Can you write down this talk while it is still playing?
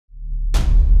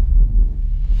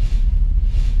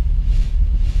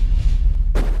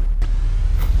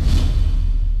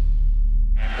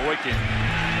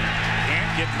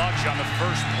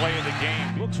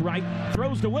game. Looks right,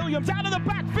 throws to Williams, out of the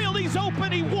backfield, he's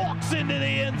open, he walks into the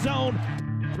end zone.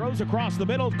 Throws across the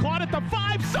middle, caught at the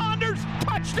 5, Saunders,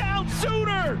 touchdown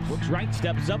Sooners! Looks right,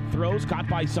 steps up, throws, caught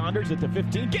by Saunders at the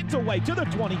 15, gets away to the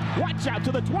 20, watch out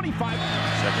to the 25.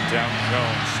 Second down,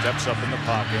 Jones steps up in the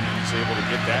pocket, and he's able to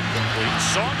get that complete.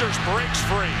 Saunders breaks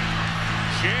free.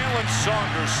 Jalen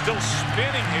Saunders still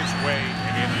spinning his way,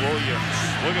 and in Williams.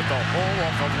 Look at the hole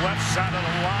off the left side of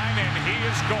the line, and he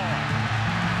is gone.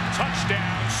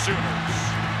 Touchdown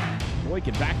Sooners.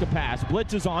 Boykin back to pass,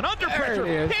 blitz is on, under pressure,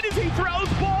 hit as he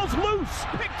throws, ball's loose,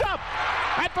 picked up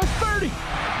at the 30,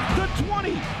 the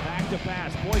 20. Back to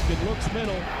pass, Boykin looks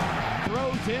middle,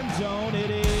 throws end zone,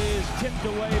 it is tipped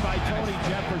away by Tony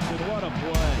Jefferson, what a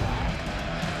play.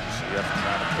 CF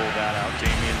trying to pull that out,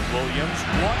 Damian Williams,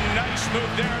 one nice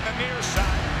move there on the near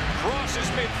side, crosses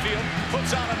midfield,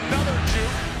 puts on another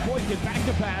juke. Boykin back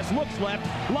to pass, looks left,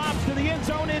 lobs to the end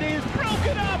zone, it is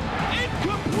broken up,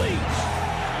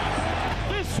 incomplete.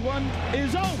 This one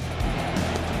is over.